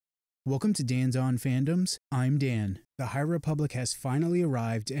Welcome to Dan's on Fandoms. I'm Dan. The High Republic has finally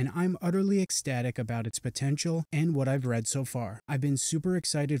arrived, and I'm utterly ecstatic about its potential and what I've read so far. I've been super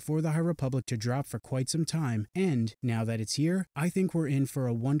excited for the High Republic to drop for quite some time, and now that it's here, I think we're in for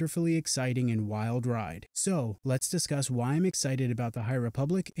a wonderfully exciting and wild ride. So, let's discuss why I'm excited about the High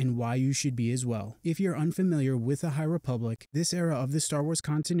Republic and why you should be as well. If you're unfamiliar with the High Republic, this era of the Star Wars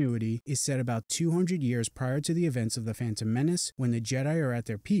continuity is set about 200 years prior to the events of the Phantom Menace, when the Jedi are at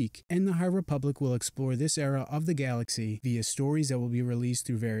their peak, and the High Republic will explore this era of the galaxy via stories that will be released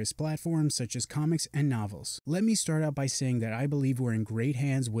through various platforms such as comics and novels. Let me start out by saying that I believe we're in great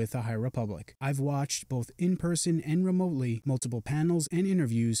hands with the High Republic. I've watched, both in person and remotely, multiple panels and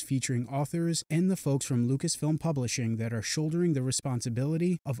interviews featuring authors and the folks from Lucasfilm Publishing that are shouldering the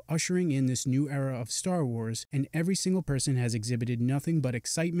responsibility of ushering in this new era of Star Wars, and every single person has exhibited nothing but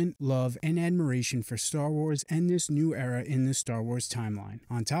excitement, love, and admiration for Star Wars and this new era in the Star Wars timeline.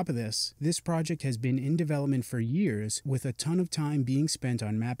 On top of this project has been in development for years, with a ton of time being spent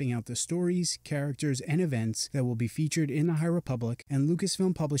on mapping out the stories, characters, and events that will be featured in the High Republic, and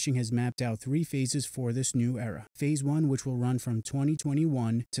Lucasfilm Publishing has mapped out 3 phases for this new era. Phase 1, which will run from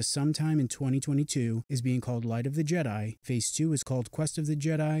 2021 to sometime in 2022, is being called Light of the Jedi, Phase 2 is called Quest of the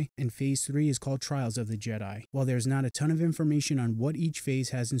Jedi, and Phase 3 is called Trials of the Jedi. While there's not a ton of information on what each phase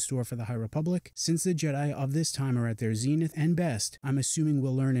has in store for the High Republic, since the Jedi of this time are at their zenith and best, I'm assuming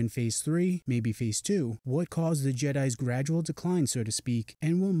we'll learn in Phase 3, maybe Phase 2, what caused the Jedi's gradual decline, so to speak,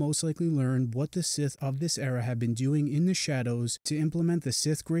 and we'll most likely learn what the Sith of this era have been doing in the shadows to implement the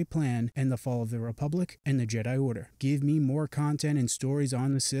Sith Great Plan and the fall of the Republic and the Jedi Order. Give me more content and stories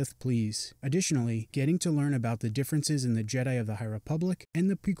on the Sith, please. Additionally, getting to learn about the differences in the Jedi of the High Republic and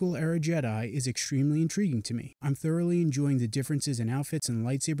the prequel era Jedi is extremely intriguing to me. I'm thoroughly enjoying the differences in outfits and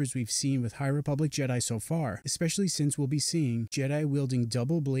lightsabers we've seen with High Republic Jedi so far, especially since we'll be seeing Jedi wielding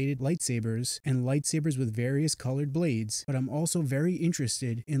double-bladed lightsabers and lightsabers with various colored blades, but I'm also very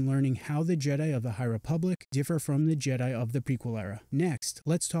interested in learning how the Jedi of the High Republic differ from the Jedi of the prequel era. Next,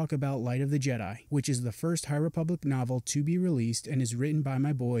 let's talk about Light of the Jedi, which is the first High Republic novel to be released and is written by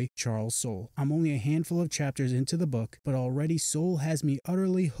my boy Charles Soule. I'm only a handful of chapters into the book, but already Soule has me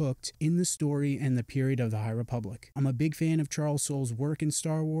utterly hooked in the story and the period of the High Republic. I'm a big fan of Charles Soule's work in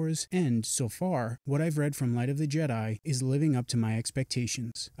Star Wars, and so far, what I've read from Light of the Jedi is living up to my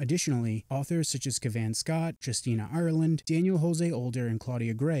expectations. Additionally, authors such as Cavan Scott, Justina Ireland, Daniel Jose Older, and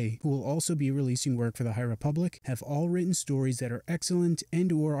Claudia Gray, who will also be releasing work for the High Republic, have all written stories that are excellent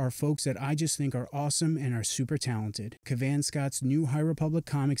and/or are folks that I just think are awesome and are super talented. Cavan Scott's new High Republic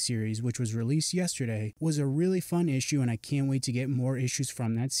comic series, which was released yesterday, was a really fun issue, and I can't wait to get more issues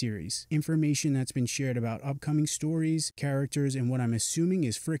from that series. Information that's been shared about upcoming stories, characters, and what I'm assuming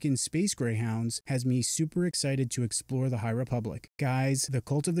is frickin' space greyhounds has me super excited to explore the High Republic. Guys, the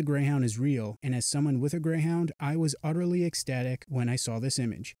cult of the Greyhound is real, and as someone with a Greyhound, I was utterly ecstatic when I saw this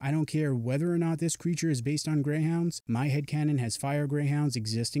image. I don't care whether or not this creature is based on greyhounds, my headcanon has fire greyhounds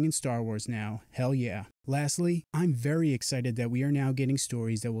existing in Star Wars now. Hell yeah. Lastly, I'm very excited that we are now getting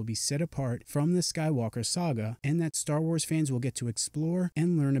stories that will be set apart from the Skywalker saga, and that Star Wars fans will get to explore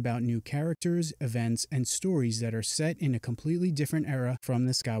and learn about new characters, events, and stories that are set in a completely different era from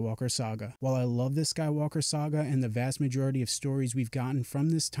the Skywalker saga. While I love the Skywalker saga and the vast majority of stories we've gotten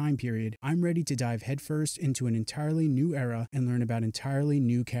from this time period, I'm ready to dive headfirst into an entirely new era and learn about entirely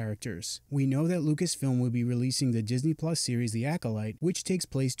new characters. We know that Lucasfilm will be releasing the Disney Plus series The Acolyte, which takes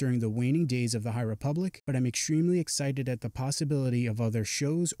place during the waning days of the High Republic, but I'm extremely excited at the possibility of other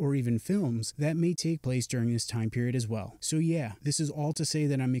shows or even films that may take place during this time period as well. So yeah, this is all to say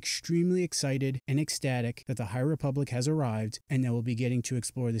that I'm extremely excited and ecstatic that the High Republic has arrived and that we'll be getting to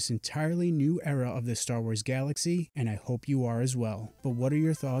explore this entirely new era of the Star Wars galaxy, and I hope you are as well. But what are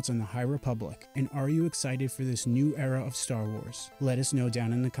your thoughts on the High Republic, and are you excited for this new era of Star Wars? Let us know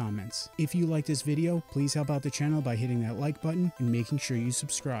down in the comments. If you like this video, please help out the channel by hitting that like button and making sure you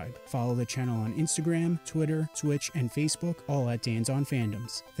subscribe. Follow the channel on Instagram, Twitter, Twitch, and Facebook, all at Dan's on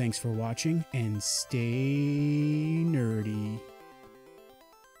Fandoms. Thanks for watching, and stay